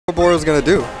Ouroboro's gonna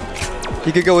do.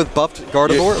 He could go with buffed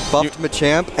Gardevoir, buffed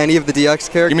Machamp, any of the DX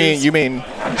characters. You mean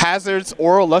Hazard's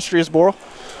Oral Lustrious Boro?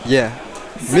 Yeah.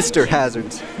 Mr.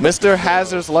 Hazard's. Mr.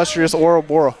 Hazard's Lustrious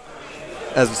Ouroboro.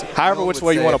 As however which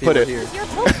way you want to put it.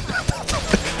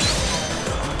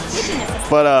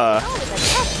 But I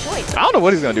don't know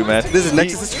what he's gonna do, man. This is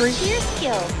Nexus' screen?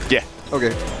 Yeah.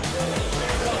 Okay.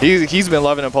 He's been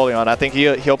loving Empoleon. I think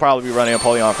he'll probably be running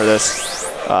Empoleon for this.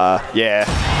 Yeah.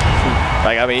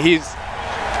 Like, I mean,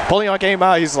 Empoleon came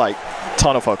out, he's like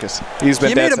ton of focus. He's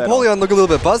been dead set on. He made Empoleon look a little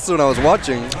bit busted when I was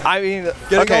watching. I mean,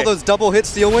 getting all those double hit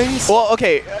steel wings. Well,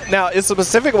 okay, now it's a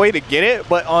specific way to get it,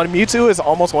 but on Mewtwo it's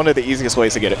almost one of the easiest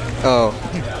ways to get it. Oh.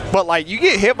 But like, you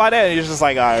get hit by that and you're just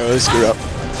like, all right, let's screw up.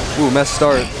 Ooh, mess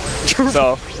start.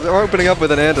 So they're opening up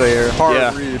with an anti-air.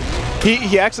 Hard read.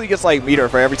 He actually gets like meter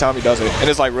for every time he does it, and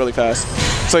it's like really fast.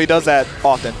 So he does that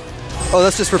often. Oh,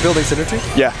 that's just for building synergy?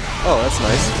 Yeah. Oh, that's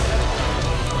nice.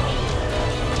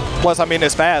 Plus, I mean,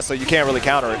 it's fast, so you can't really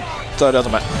counter it. So it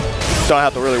doesn't matter. Don't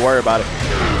have to really worry about it.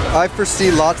 I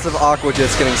foresee lots of Aqua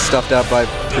Jets getting stuffed out by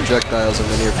projectiles in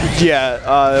the near future.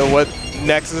 Yeah, what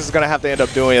Nexus is going to have to end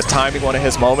up doing is timing one of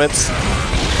his moments.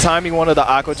 Timing one of the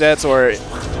Aqua Jets, or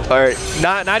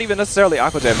not even necessarily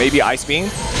Aqua Jet, maybe Ice Beam,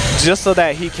 just so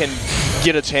that he can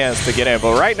get a chance to get in.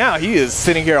 But right now, he is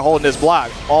sitting here holding his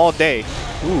block all day.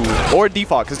 Ooh. Or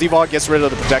default, because default gets rid of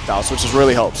the projectiles, which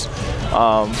really helps.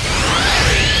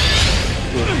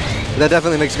 That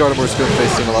definitely makes Gardevoir's field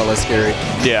face seem a lot less scary.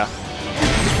 Yeah.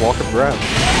 Just walk up around.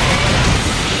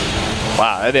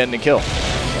 Wow, that ended kill.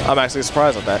 I'm actually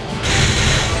surprised at that.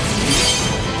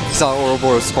 Saw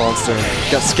Ouroboro sponsor,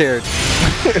 got scared.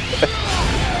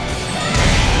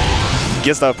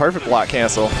 Gets the perfect block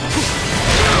cancel.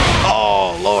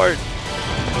 Oh, Lord.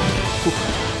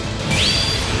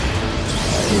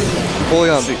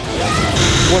 Empoleon,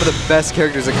 one of the best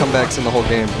characters that comebacks in the whole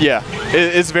game. Yeah,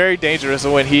 it's very dangerous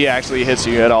when he actually hits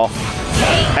you at all.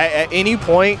 At any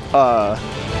point,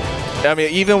 I mean,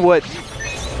 even what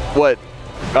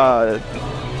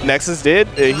Nexus did,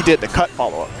 he did the cut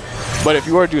follow-up. But if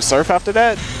you were to do Surf after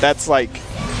that, that's like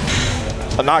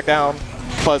a knockdown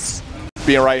plus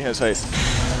being right in his face.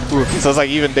 Ooh. So it's like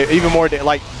even more,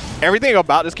 like everything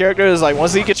about this character is like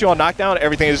once he gets you on knockdown,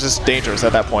 everything is just dangerous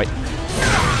at that point.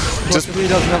 Just he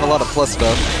doesn't have a lot of plus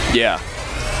stuff. Yeah.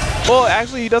 Well,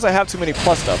 actually, he doesn't have too many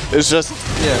plus stuff. It's just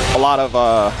a lot of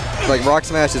like Rock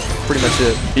Smash is pretty much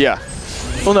it. Yeah.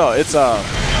 Well, no, it's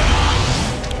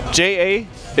JA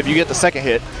if you get the second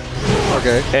hit.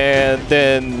 Okay. And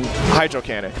then Hydro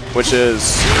Cannon, which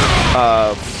is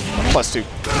 +2,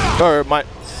 or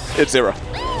it's 0.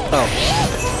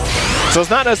 Oh. So it's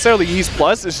not necessarily he's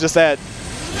plus. It's just that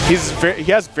he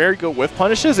has very good whiff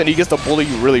punishes, and he gets to bully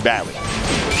you really badly.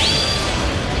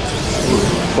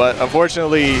 But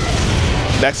unfortunately,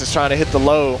 Nexus is trying to hit the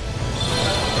low,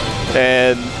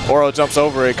 and Oro jumps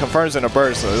over it, confirms in a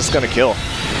burst, so it's gonna kill.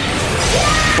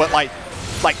 But like,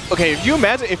 okay, if you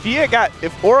imagine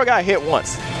if Oro got hit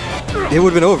once, it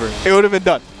would have been over. It would have been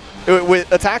done. With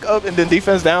attack up and then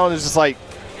defense down, it's just like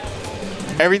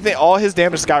everything. All his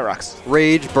damage skyrockets.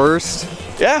 Rage burst.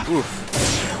 Yeah.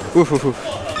 Oof. Oof, oof, oof.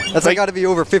 That's like got to be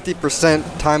over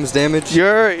 50% times damage.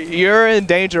 You're in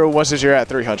danger once you're at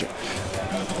 300.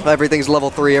 Everything's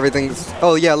level 3. Everything's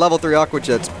level 3 Aqua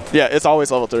Jets. Yeah, it's always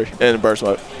level 3 in burst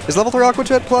mode. Is level 3 Aqua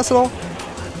Jet plus at all?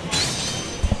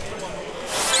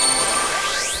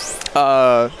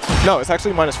 No, it's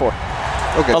actually -4.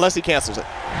 Okay. Unless he cancels it.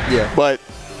 Yeah. But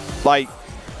like,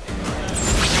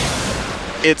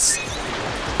 it's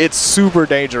super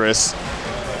dangerous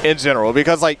in general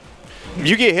because like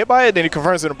you get hit by it, then it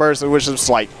confirms in a burst, which is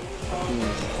like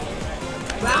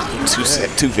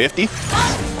 250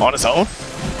 on its own.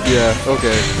 Yeah.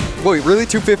 Okay. Wait, really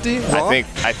 250?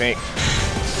 I think.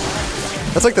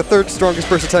 That's like the 3rd strongest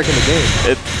burst attack in the game.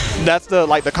 That's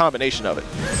the combination of it.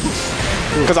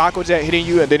 Because Aqua Jet hitting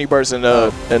you and then he bursts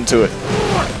into it.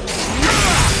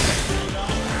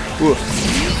 Ooh.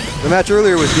 The match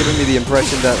earlier was giving me the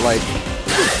impression that like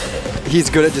he's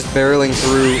good at just barreling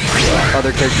through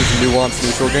other characters in nuanced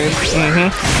neutral games.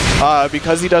 Mm-hmm.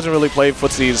 Because he doesn't really play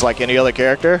footsies like any other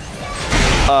character.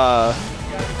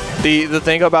 The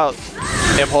thing about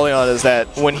Empoleon is that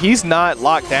when he's not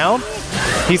locked down,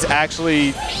 he's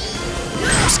actually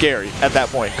scary at that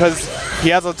point because he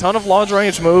has a ton of long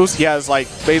range moves. He has like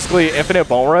basically infinite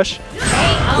Bone Rush,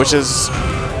 which is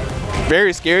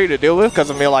very scary to deal with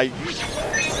because I mean like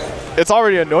it's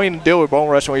already annoying to deal with Bone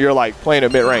Rush when you're like playing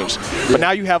at mid range, but now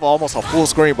you have almost a full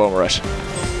screen Bone Rush.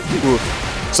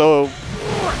 So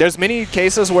there's many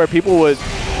cases where people would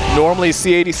normally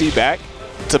CADC back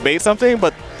to bait something,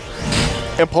 but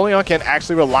Empoleon can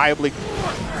actually reliably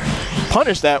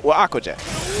punish that with Aqua Jet.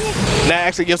 And that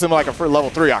actually gives him like a level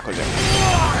 3 Aqua Jet.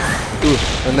 Ooh,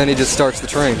 and then he just starts the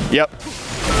train. Yep.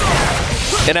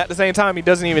 And at the same time, he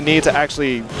doesn't even need to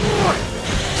actually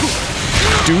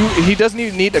he doesn't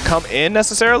even need to come in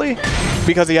necessarily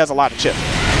because he has a lot of chip.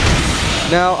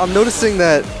 Now, I'm noticing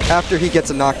that after he gets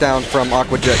a knockdown from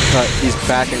Aqua Jet Cut, he's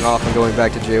backing off and going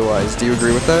back to JYs. Do you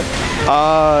agree with that?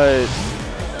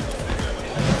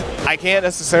 I can't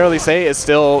necessarily say it's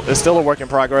still a work in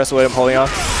progress with Empoleon.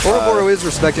 Ouroboro is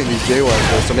respecting these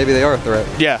JYs though, so maybe they are a threat.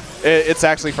 Yeah, it's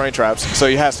actually frame traps, so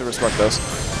he has to respect those.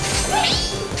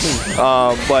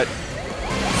 But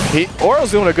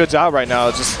Oro's doing a good job right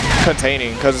now, just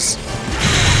containing, because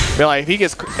I mean, like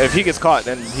if he gets caught,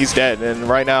 then he's dead. And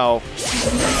right now,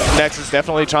 Nexas is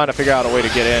definitely trying to figure out a way to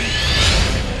get in.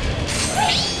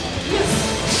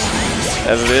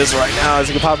 As it is right now, as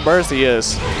he can pop and burst, he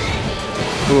is.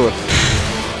 Ooh.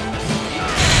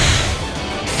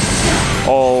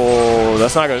 Oh,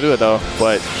 that's not gonna do it though.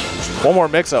 But one more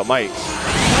mix-up might.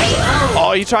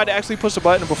 Oh, he tried to actually push the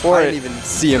button before I didn't even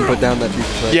see him put down that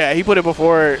future. Yeah, he put it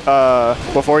before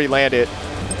he landed.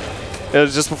 It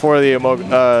was just before the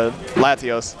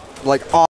Latios. Like